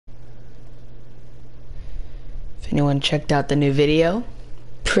anyone checked out the new video.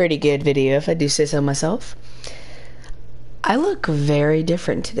 Pretty good video, if I do say so myself. I look very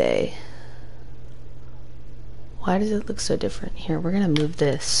different today. Why does it look so different? Here, we're gonna move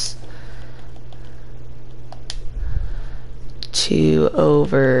this to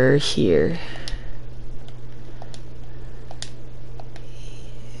over here.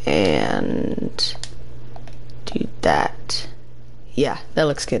 And do that. Yeah, that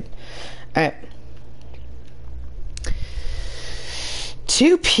looks good. Alright.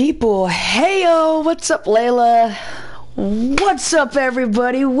 2 people. Heyo, what's up, Layla? What's up,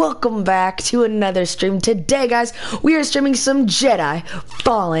 everybody? Welcome back to another stream. Today, guys, we are streaming some Jedi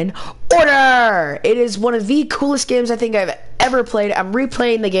Fallen Order. It is one of the coolest games I think I've ever played. I'm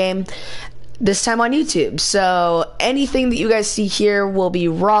replaying the game this time on YouTube. So anything that you guys see here will be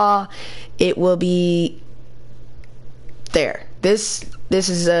raw. It will be there. This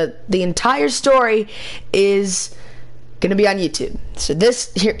is the entire story is gonna be on YouTube. So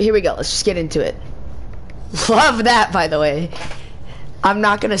here we go. Let's just get into it. Love that, by the way. I'm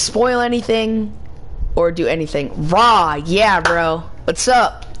not gonna spoil anything or do anything. Raw, yeah, bro. What's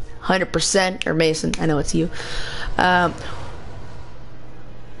up? 100% or Mason. I know it's you.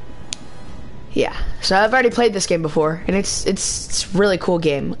 Yeah. So I've already played this game before, and it's a really cool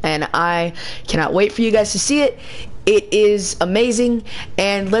game, and I cannot wait for you guys to see it. It is amazing,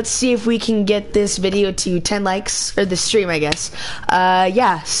 and let's see if we can get this video to 10 likes, or the stream, I guess.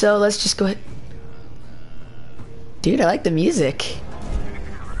 Yeah, so let's just go ahead. Dude, I like the music.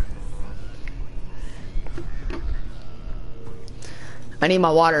 I need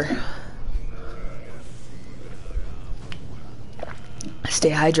my water.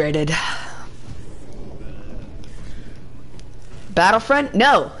 Stay hydrated. Battlefront?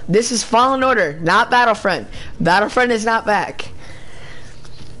 No, this is Fallen Order, not Battlefront. Battlefront is not back.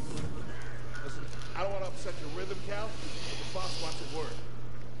 Listen, I don't want to upset your rhythm, Cal, but the boss wants it word.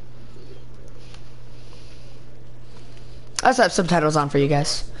 Let's have subtitles on for you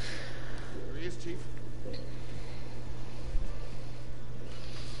guys. Here he is, Chief.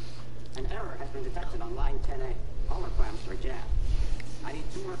 An error has been detected on line 10A. All our clamps are jammed. I need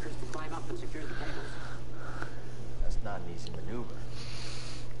 2 workers to climb up and secure the cables. That's not an easy maneuver.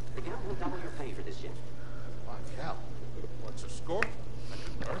 The count will double your pay for this shift. Come on, Cal. What's the score? That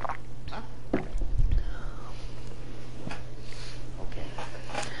can work. Huh? Okay.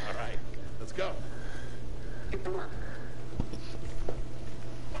 All right, let's go. Get to work.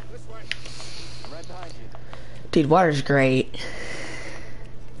 This way. I'm right behind you. Dude, water's great.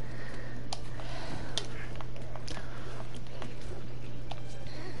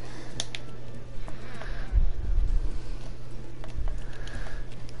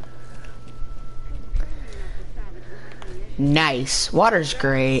 Nice. Water's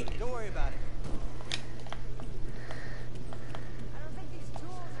great. Don't worry about it.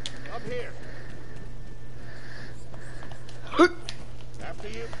 Up here. After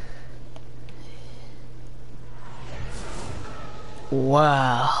you.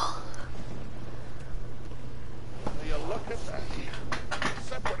 Wow. Will you look at that?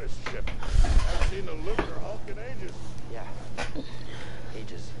 Separatist ship. I've seen a lunar Hulk in ages. Yeah.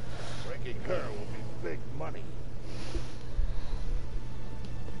 Ages. Breaking her will be big money.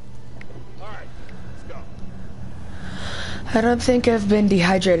 All right, let's go. I don't think I've been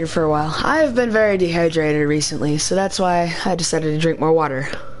dehydrated for a while. I've been very dehydrated recently, so that's why I decided to drink more water.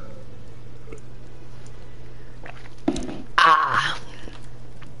 Ah.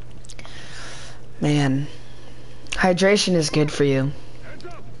 Man. Hydration is good for you. Hands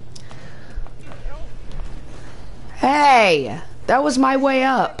up. Hey! That was my way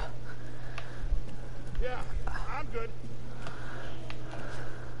up. Yeah, I'm good.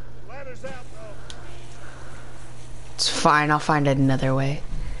 Ladder's out, though. It's fine, I'll find another way.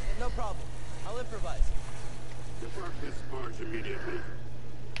 No problem. I'll improvise. Depart this barge immediately.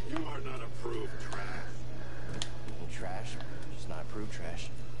 You are not approved trash. Trash. Just not approved trash.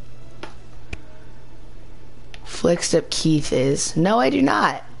 Flickstep Keith is. No, I do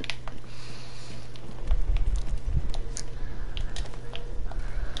not.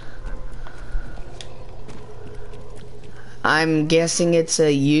 I'm guessing it's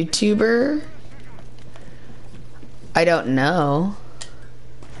a YouTuber. I don't know.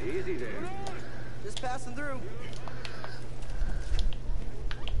 Easy there. Just passing through.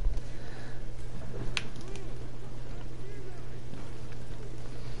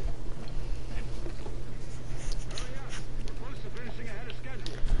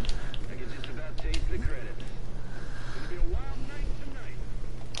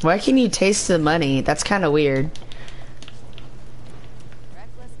 Why can you taste the money? That's kind of weird.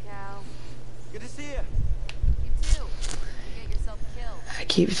 Reckless cow. Good to see you. You too.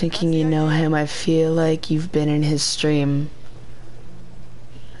 keep thinking you know him. I feel like you've been in his stream.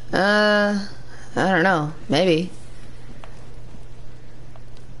 I don't know. Maybe.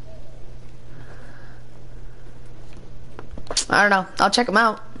 I don't know. I'll check him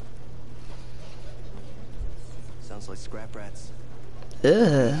out. Sounds like scrap rats.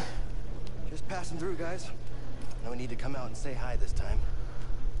 Ugh. Just passing through, guys. No need to come out and say hi this time.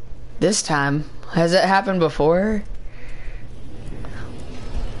 This time? Has it happened before?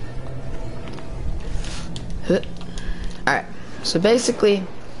 Alright. So basically,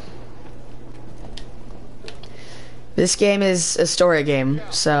 this game is a story game,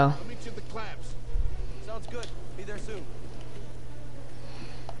 so. I'll meet you at the clamps. Sounds good. Be there soon.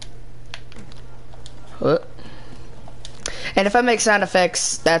 And if I make sound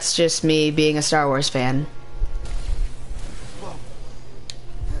effects, that's just me being a Star Wars fan.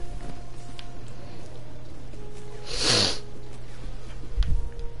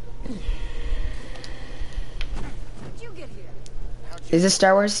 Is this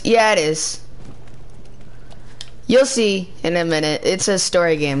Star Wars? Yeah, it is. You'll see in a minute. It's a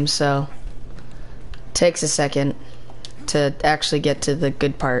story game, so takes a second to actually get to the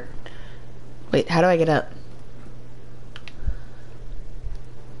good part. Wait, how do I get up?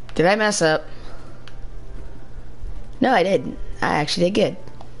 Did I mess up? No, I didn't. I actually did good.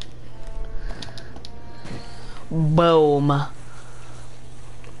 Boom. Look,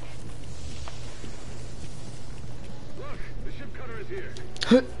 the ship cutter is here.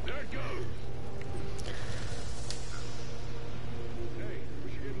 There it goes. Hey,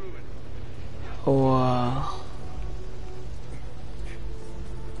 we should get moving. Whoa.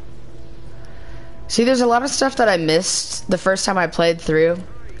 See, there's a lot of stuff that I missed the first time I played through.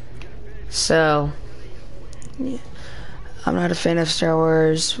 So, yeah. I'm not a fan of Star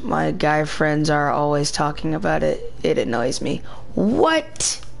Wars. My guy friends are always talking about it. It annoys me.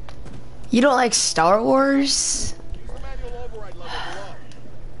 What? You don't like Star Wars? Use the manual override level below.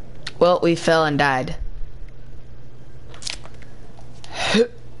 Well, we fell and died.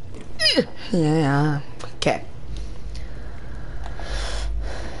 Yeah. Okay.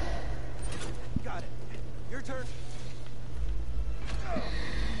 Got it. Your turn.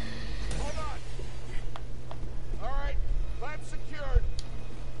 Hold on. All right, clamp secured.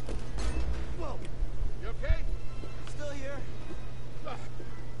 Whoa. You okay? Still here.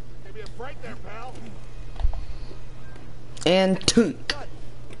 Maybe a break there, pal. And toot. Got it.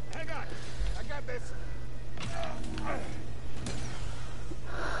 Hang on. I got this.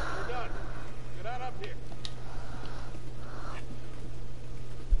 We're done. Get on up here.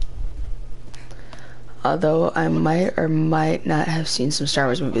 Although I might or might not have seen some Star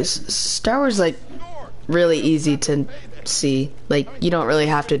Wars movies. Star Wars, like, really easy to see. Like, you don't really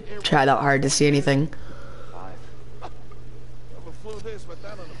have to try that hard to see anything. Never flew this, but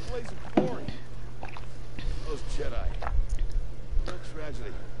down on a blazing glory. Those Jedi. Real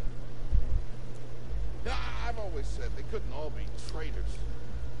tragedy. Yeah, I've always said they couldn't all be traitors.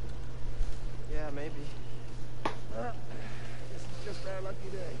 Yeah, maybe. This is just our lucky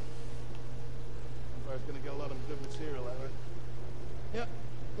day. I was gonna get a lot of good material out of it. Yeah,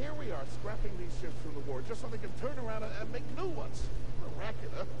 here we are, scrapping these ships from the war just so they can turn around and make new ones. What a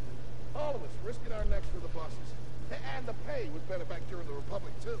racket, huh? All of us risking our necks for the bosses. And the pay was better back during the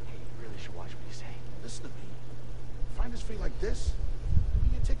Republic, too. Hey, you really should watch what you say. Listen to me. Find us free like this,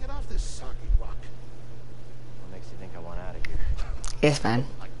 you take it off this soggy rock. What makes you think I want out of here? Yes, man.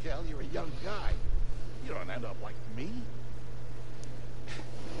 Miguel, you're a young guy. You don't end up like me.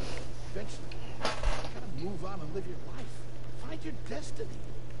 Eventually, you gotta move on and live your life. Find your destiny.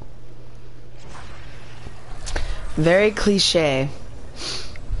 Very cliche.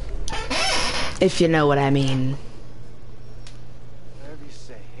 If you know what I mean. Whatever you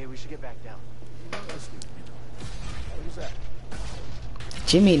say. Hey, we should get back down. What was that?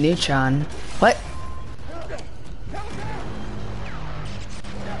 Jimmy Neutron. What?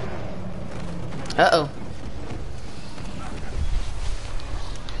 Uh-oh.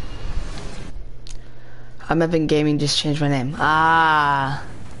 I'm Evan Gaming, just changed my name. Ah.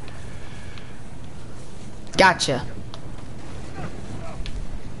 Gotcha.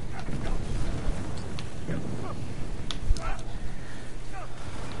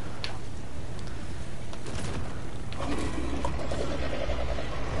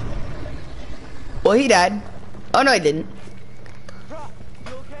 Well, he died. Oh, no, he didn't. Brock,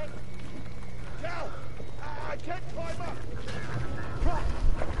 you okay? Cal! I can't climb up! Brock,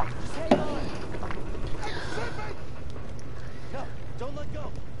 just hang on. Slipping! No, don't let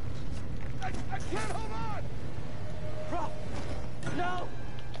go. I can't hold on! Brock, no!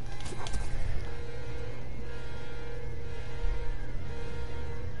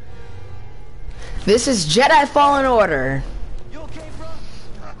 This is Jedi Fallen Order. You okay, bro?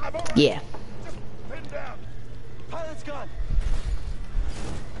 I'm all right. Yeah. Just pin down. Pilot's gone.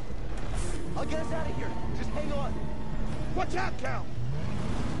 I'll get us out of here. Just hang on. Watch out, Cal.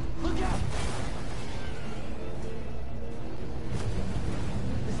 Look out!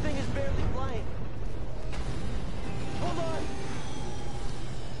 This thing is barely flying. Hold on!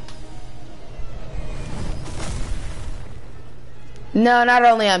 No, not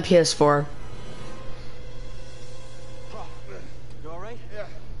only on PS4. You alright? Yeah.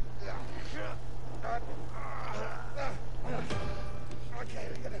 Okay,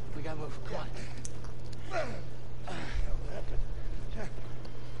 We gotta move. Come on.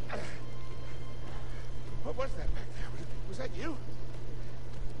 What was that back there? Was that you?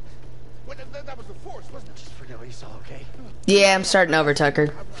 Wait, that was the Force, wasn't it? Just forget what you saw, okay? Yeah, I'm starting over,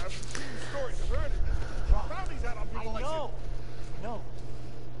 Tucker. I've seen the stories, I've heard it. Bounties out on people like you. No.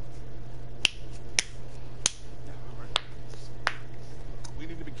 We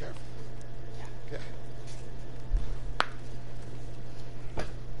need to be careful. Yeah.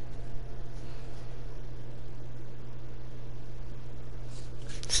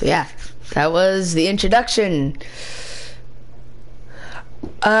 So yeah, that was the introduction.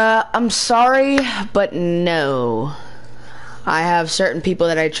 I'm sorry, but no. I have certain people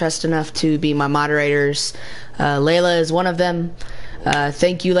that I trust enough to be my moderators. Layla is one of them.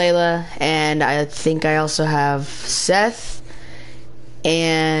 Thank you, Layla. And I think I also have Seth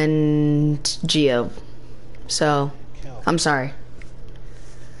and Gio. So, I'm sorry.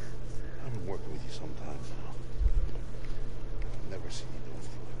 I've been working with you sometimes now. I've never seen you doing things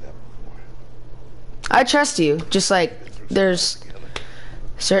like that before. I trust you, just like there's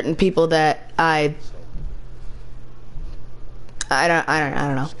certain people that I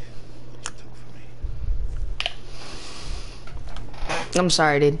don't know. I'm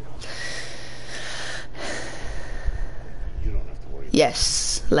sorry, dude. You don't have to worry.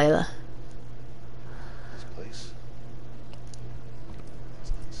 Yes, Layla. This place.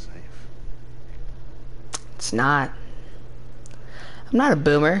 It's not safe. It's not. I'm not a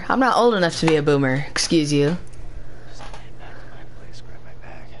boomer. I'm not old enough to be a boomer. Excuse you. Just get back to my place, grab my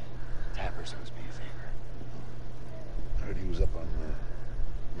bag. Tappers owes me a favor. I heard he was up on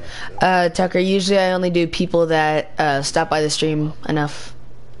Tucker, usually I only do people that stop by the stream enough.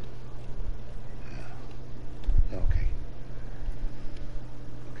 Okay.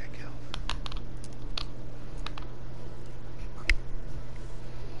 Okay, Cal.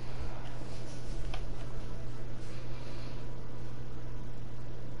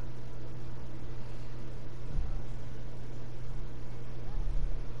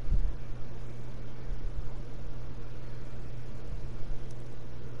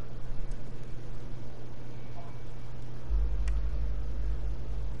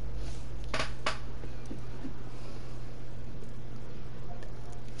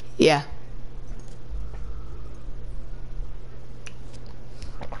 Yeah.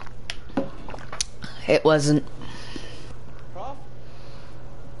 It wasn't. Prof?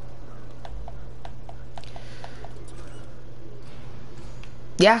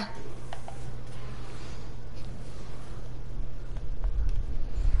 Yeah.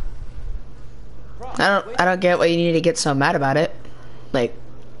 I don't get why you need to get so mad about it. Like,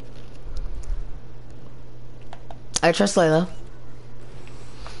 I trust Layla.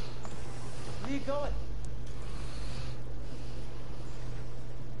 Where are you going?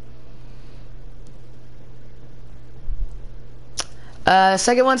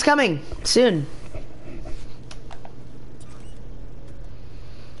 Second one's coming soon.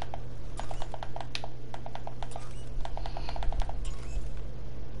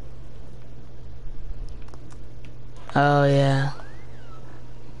 Oh yeah.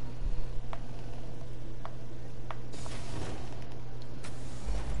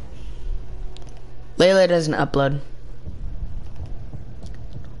 Layla doesn't upload.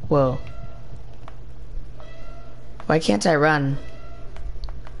 Whoa. Why can't I run?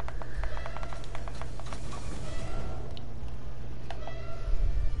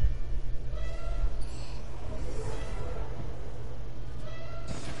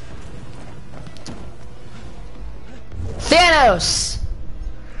 Thanos!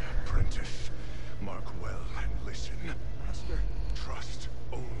 Apprentice, mark well and listen. Master. Trust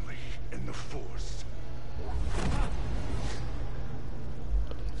only in the Force.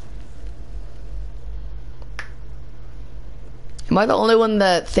 Am I the only one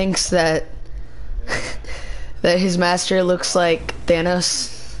that thinks that that his master looks like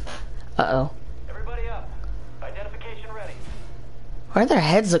Thanos? Uh-oh. Everybody up. Identification ready. Why do their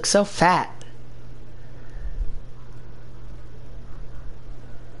heads look so fat?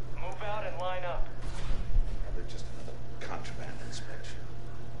 Move out and line up.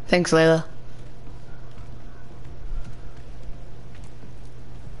 Thanks, Layla.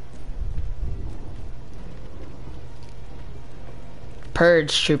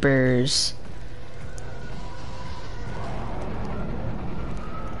 Purge troopers.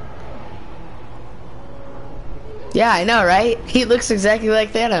 Yeah, I know, right? He looks exactly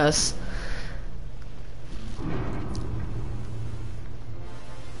like Thanos.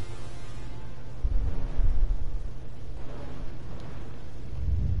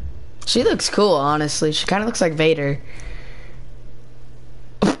 She looks cool, honestly. She kind of looks like Vader.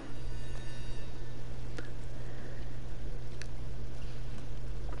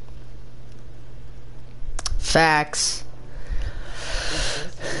 Facts.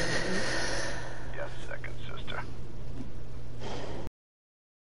 Yes, second sister.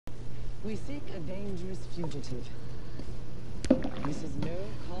 We seek a dangerous fugitive. This is no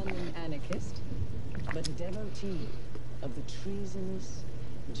common anarchist, but a devotee of the treasonous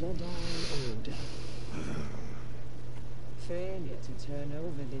Jedi Order. Failure to turn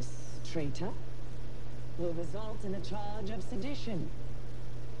over this traitor will result in a charge of sedition.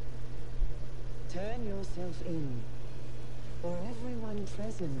 Turn yourself in, or everyone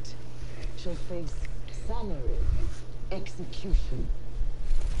present shall face summary execution.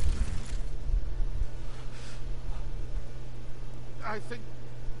 I think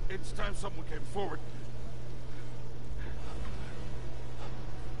it's time someone came forward.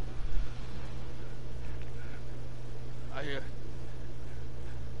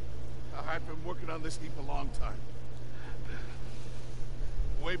 I've been working on this heap a long time.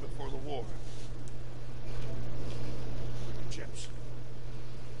 Way before the war. Chips.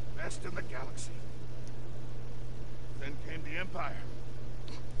 Best in the galaxy. Then came the Empire.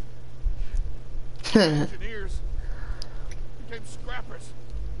 Engineers became scrappers.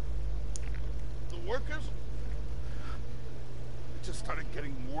 The workers just started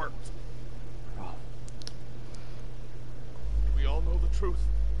getting worked. We all know the truth.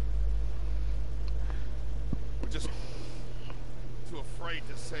 We're just too afraid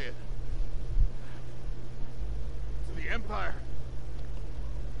to say it. To the Empire,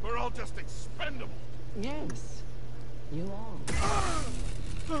 we're all just expendable. Yes, you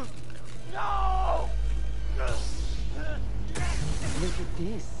are. No! Look at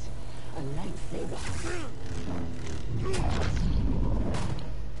this. A lightsaber.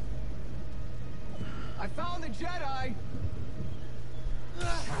 I found the Jedi!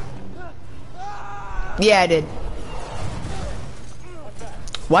 Yeah, I did.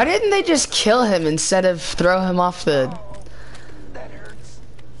 Why didn't they just kill him instead of throw him off the... That hurts.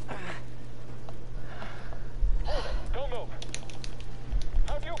 Don't move.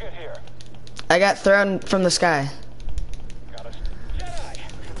 How'd you get here? I got thrown from the sky. Got us. Jedi!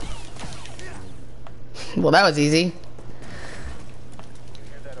 Well, that was easy. You hear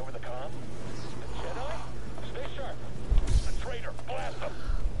that over the comm? The Jedi? Stay sharp. The traitor. Blast him.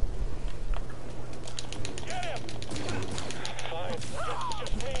 Get him! Fine.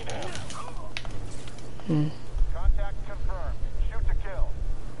 Just need him. Contact confirmed. Shoot to kill.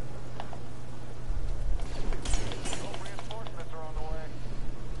 No reinforcements are on the way.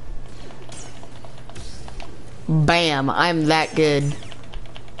 Bam, I'm that good.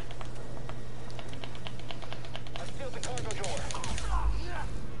 I sealed the cargo door.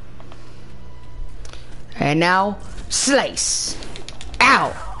 And now, slice.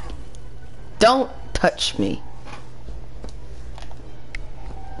 Ow! Don't touch me.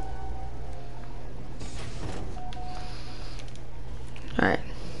 Alright.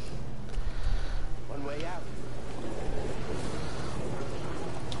 One way out.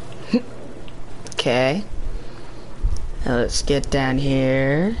 Okay. Now let's get down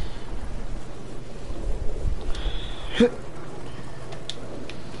here.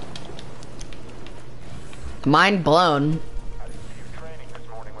 Mind blown. I didn't see you training this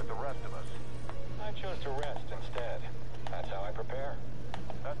morning with the rest of us. I chose to rest instead. That's how I prepare.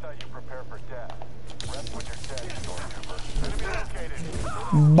 That's how you prepare for death. Rest when you're dead, stormtrooper. Enemy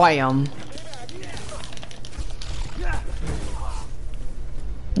located. Bam.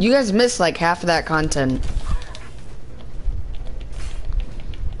 You guys missed like half of that content.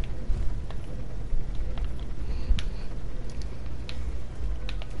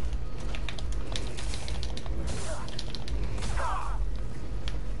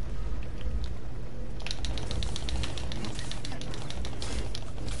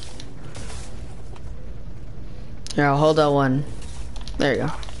 Here, I'll hold that one. There you go.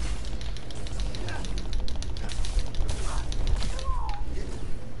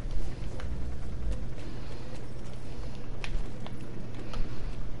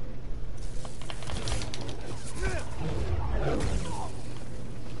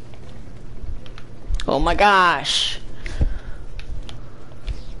 Oh my gosh.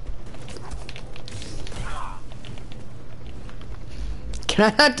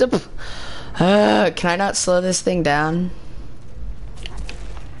 Can I not can I not slow this thing down?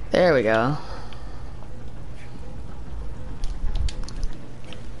 There we go.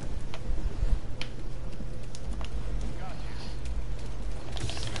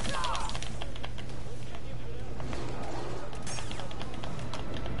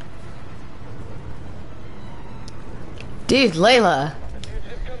 Dude, Layla.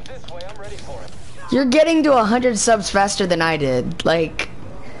 You're getting to 100 subs faster than I did. Like,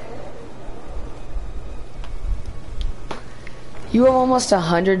 you have almost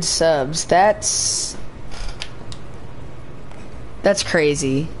 100 subs. That's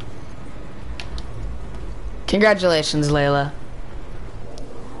crazy. Congratulations, Layla.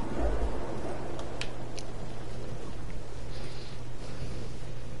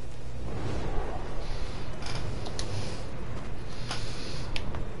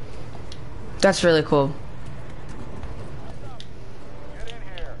 That's really cool. Get in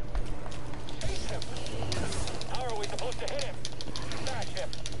here. Chase him. How are we supposed to hit him? Smash him.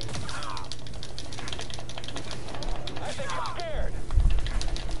 I think he's scared.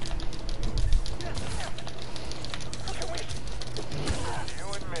 Can we? You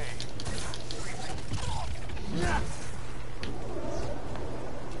and me.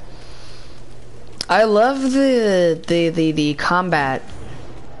 I love the combat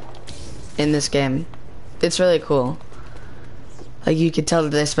in this game. It's really cool. Like, you could tell that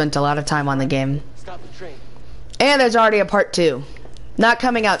they spent a lot of time on the game. Stop the train. And there's already a part 2. Not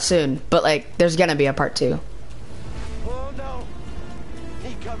coming out soon, but like, there's gonna be a part 2. Oh no!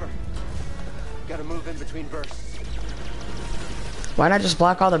 Need cover. Gotta move in between bursts. Why not just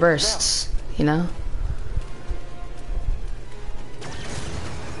block all the bursts, you know?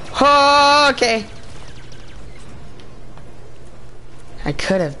 Oh, okay. I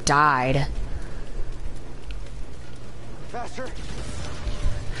could have died. Faster.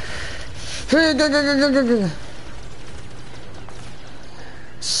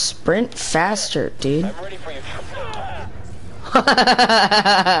 Sprint faster, dude. I'm ready for you.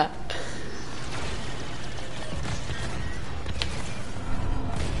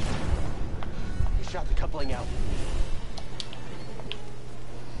 He shot the coupling out.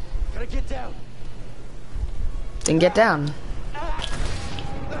 Gotta get down. Then get down. No.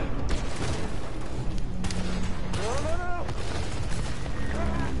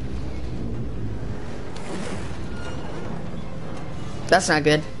 That's not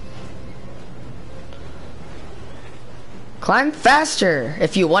good. Climb faster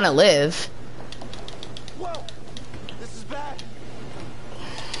if you want to live. Whoa! This is bad.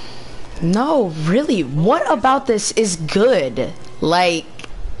 No, really, what about this is good? Like,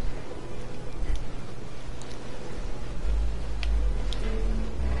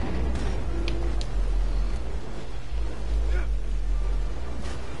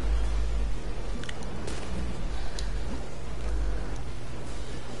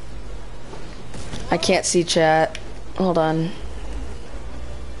 I can't see chat. Hold on.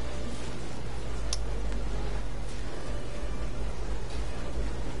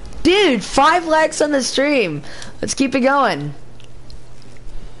 Dude, 5 likes on the stream. Let's keep it going.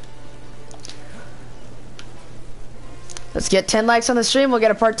 Let's get 10 likes on the stream. We'll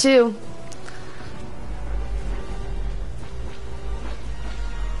get a part 2.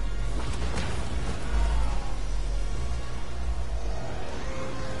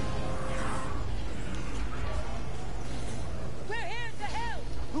 We're here to help!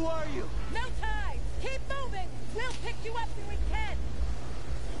 Who are you? No time! Keep moving! We'll pick you up when we can!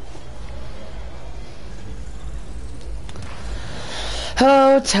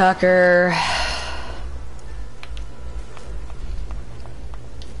 Oh, Tucker.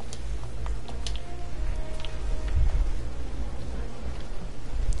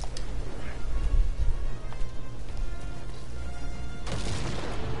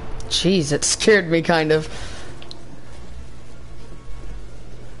 Jeez, it scared me kind of.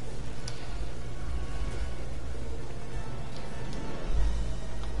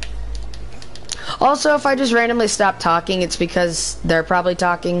 Also, if I just randomly stop talking, it's because they're probably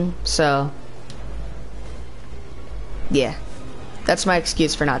talking, so... yeah. That's my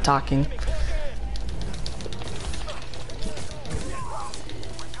excuse for not talking. Come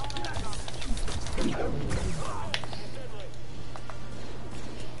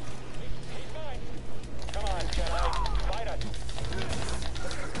on, Jedi. Fight us.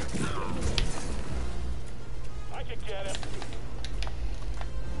 I can get him.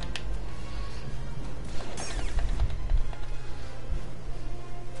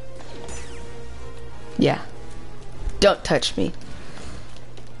 Yeah. Don't touch me.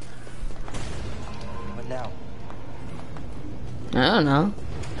 What now? I don't know.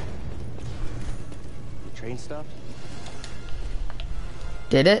 The train stopped?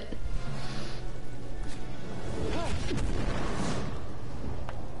 Did it?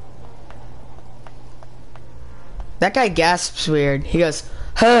 That guy gasps weird. He goes,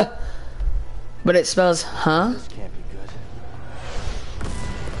 huh. But it spells, huh? This can't be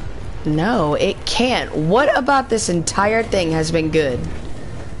good. No, it can't. What about this entire thing has been good?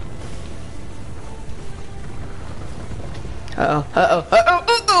 Uh-oh, uh-oh, uh-oh,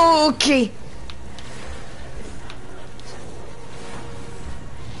 uh-oh, okay.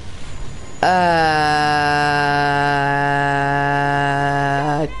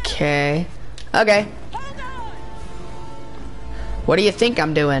 Okay. Okay. What do you think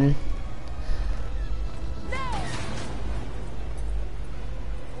I'm doing?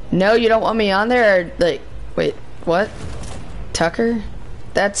 No, you don't want me on there? Or, like, wait, what? Tucker?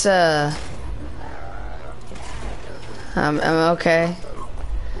 That's, I'm okay.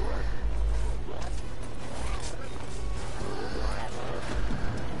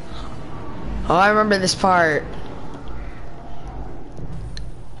 Oh, I remember this part.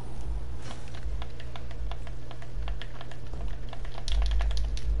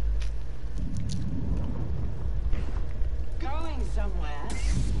 Going somewhere?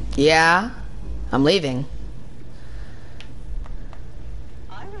 Yeah, I'm leaving.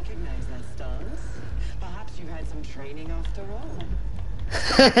 I recognize that stance. Perhaps you had some training after all.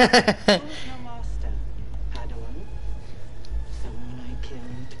 Who's your master? Padawan? Someone I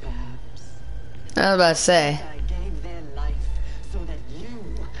killed, perhaps? I was about to say. I gave their life so that you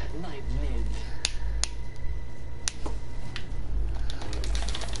might live.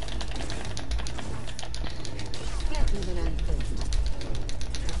 Let me an anthem.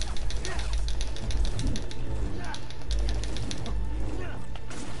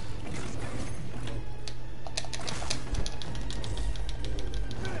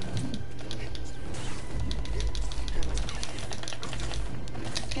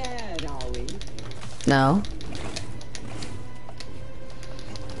 Scared, are we? No.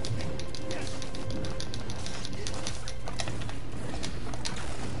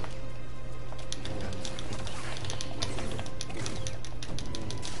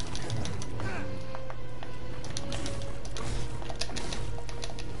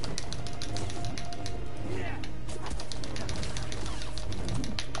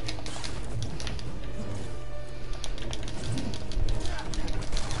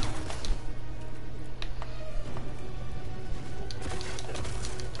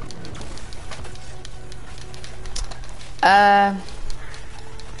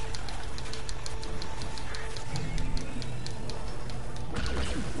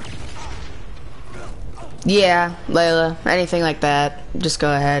 Yeah, Layla, anything like that, just go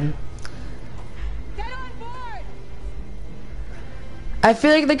ahead. Get on board! I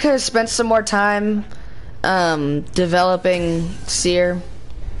feel like they could have spent some more time, developing Seer.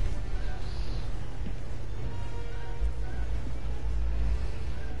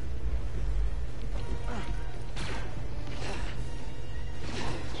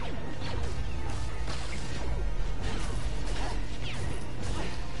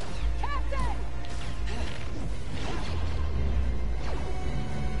 Captain!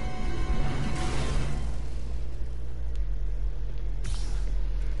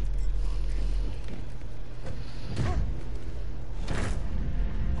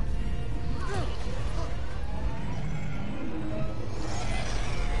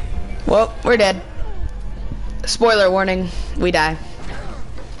 Well, we're dead. Spoiler warning, we die.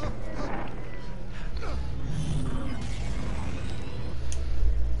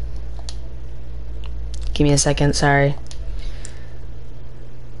 Give me a second, sorry.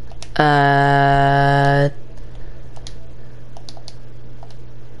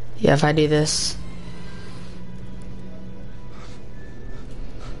 Yeah, if I do this.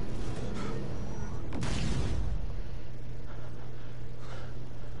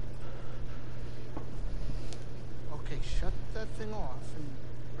 Okay, shut that thing off and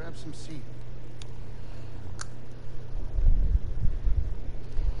grab some seed.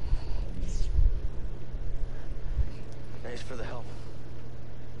 Thanks for the help.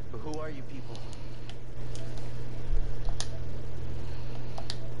 But who are you people?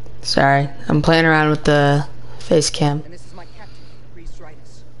 Sorry, I'm playing around with the face cam. And this is my captain, Reese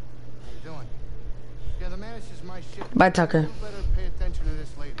Ridus. How you doing? Yeah, the man is my ship. Bye, Tucker. You better pay attention to this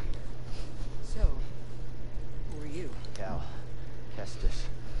lady. So, who are you? Cal. Kestis.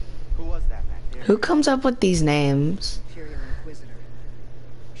 Who was that back there? Who comes up with these names? Imperial Inquisitor.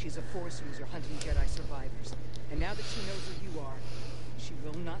 She's a Force user hunting Jedi survivors. Now that she knows who you are, she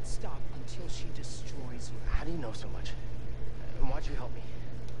will not stop until she destroys you. How do you know so much? And why'd you help me?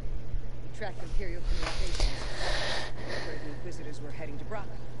 We tracked Imperial communications. Where the Inquisitors were heading to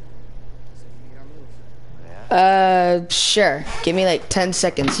Bracca. So we made our move. Yeah? Sure. Give me like 10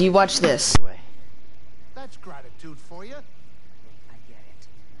 seconds. You watch this. Anyway, That's gratitude for you. I get it.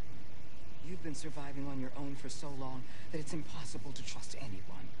 You've been surviving on your own for so long that it's impossible to trust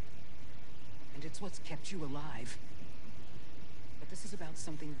anyone. And it's what's kept you alive. But this is about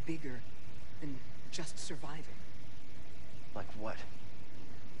something bigger than just surviving. like what?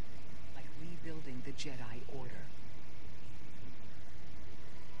 Like rebuilding the Jedi Order.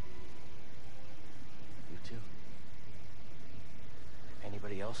 You too?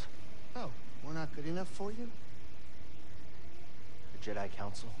 Anybody else? Oh, we're not good enough for you? The Jedi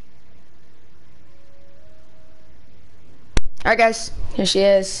Council? Alright guys, here she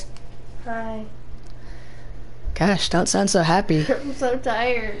is. Hi. Gosh, don't sound so happy. I'm so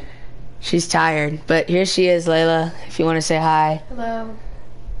tired. She's tired, but here she is, Layla. If you want to say hi. Hello.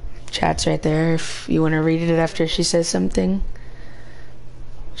 Chat's right there if you want to read it after she says something.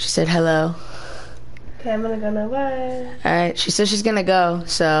 She said hello. Okay, I'm gonna go now. Bye. Alright, she says she's gonna go,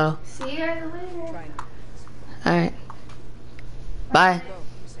 so. See you guys later. Trying to Alright. Bye. go.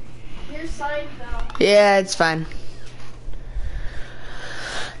 Here's Seinfeld. Yeah, it's fine.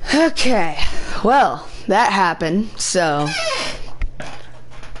 Okay, well, that happened, so.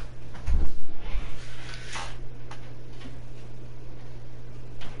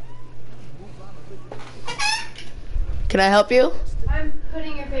 Can I help you? I'm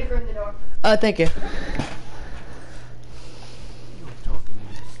putting your paper in the door. Oh, thank you.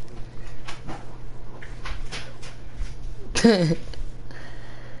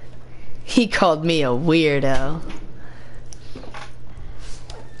 He called me a weirdo.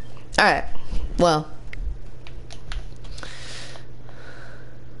 Alright, well.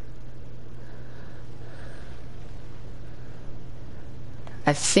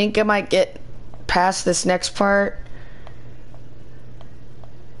 I think I might get past this next part.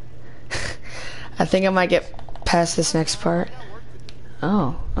 I think I might get past this next part.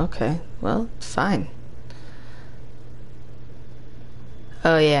 Oh, okay. Well, fine.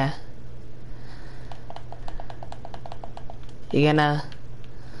 Oh, yeah. You gonna...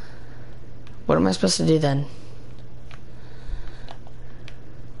 What am I supposed to do then?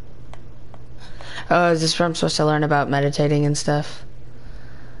 Oh, is this where I'm supposed to learn about meditating and stuff?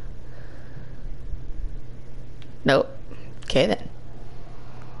 Nope. Okay then.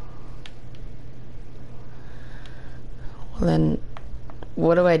 Well then,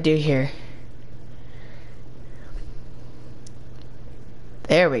 what do I do here?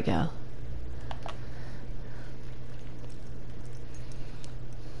 There we go.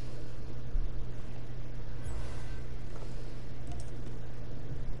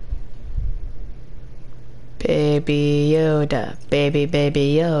 Baby Yoda, baby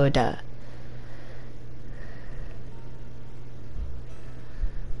Yoda.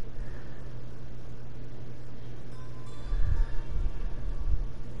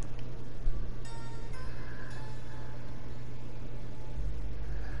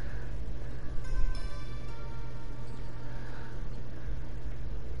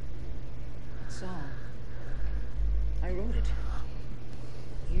 Song. I wrote it.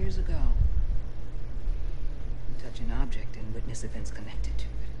 Years ago. You touch an object and witness events connected to it.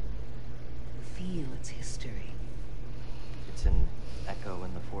 You feel its history. It's an echo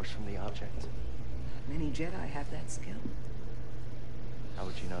in the force from the object. Not many Jedi have that skill. How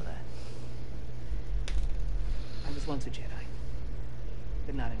would you know that? I was once a Jedi,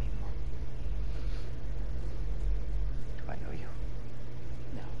 but not anymore. Do I know you?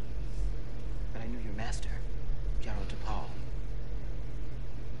 No. But I knew your master, Jaro Tapal.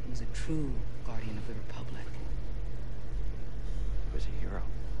 He was a true guardian of the Republic. He was a hero.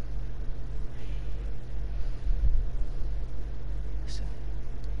 Listen.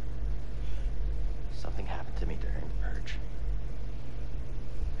 Something happened to me during the purge.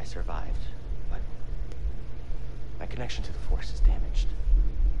 I survived, but my connection to the Force is damaged.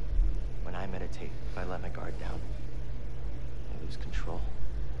 When I meditate, if I let my guard down, I lose control.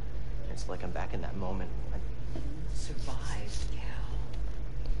 It's like I'm back in that moment when Survived, Cal.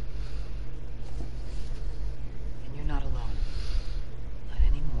 And you're not alone. Not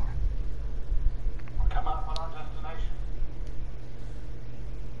anymore. Come up on our destination.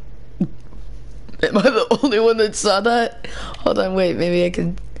 Am I the only one that saw that? Hold on, wait, maybe I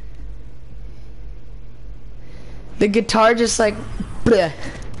can... The guitar just like... bleh,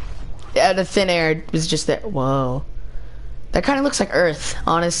 out of thin air. It was just there. Whoa. That kind of looks like Earth,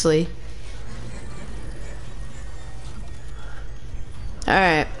 honestly.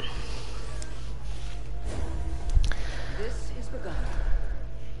 Alright. This is Begana.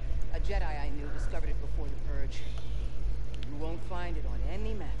 A Jedi I knew discovered it before the Purge. You won't find it on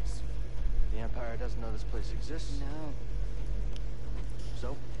any maps. The Empire doesn't know this place exists. No.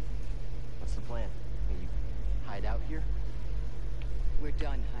 So, what's the plan? Maybe hide out here? We're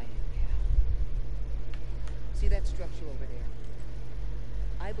done hiding, Cal. See that structure over there?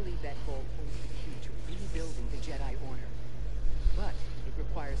 I believe that vault holds the key to rebuilding the Jedi Order. But it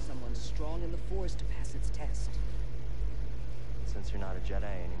requires someone strong in the Force to pass its test. Since you're not a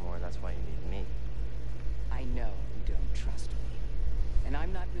Jedi anymore, that's why you need me. I know you don't trust me. And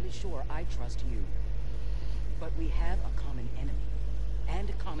I'm not really sure I trust you. But we have a common enemy. And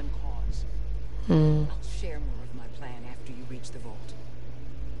a common cause. I'll share more of my plan after you reach the vault.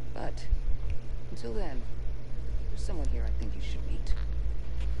 But until then, there's someone here I think you should meet.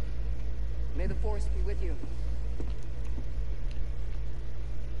 May the Force be with you.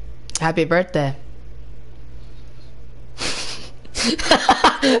 Happy birthday.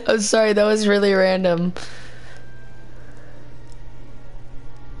 I'm sorry, that was really random.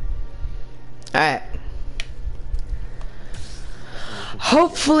 Alright.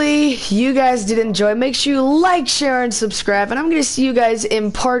 Hopefully you guys did enjoy. Make sure you like, share, and subscribe. And I'm going to see you guys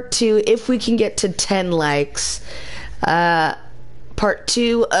in part 2 if we can get to 10 likes. Part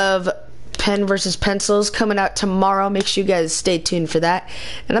 2 of Pen versus Pencils coming out tomorrow. Make sure you guys stay tuned for that.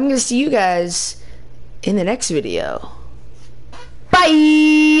 And I'm going to see you guys in the next video.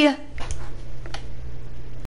 Bye!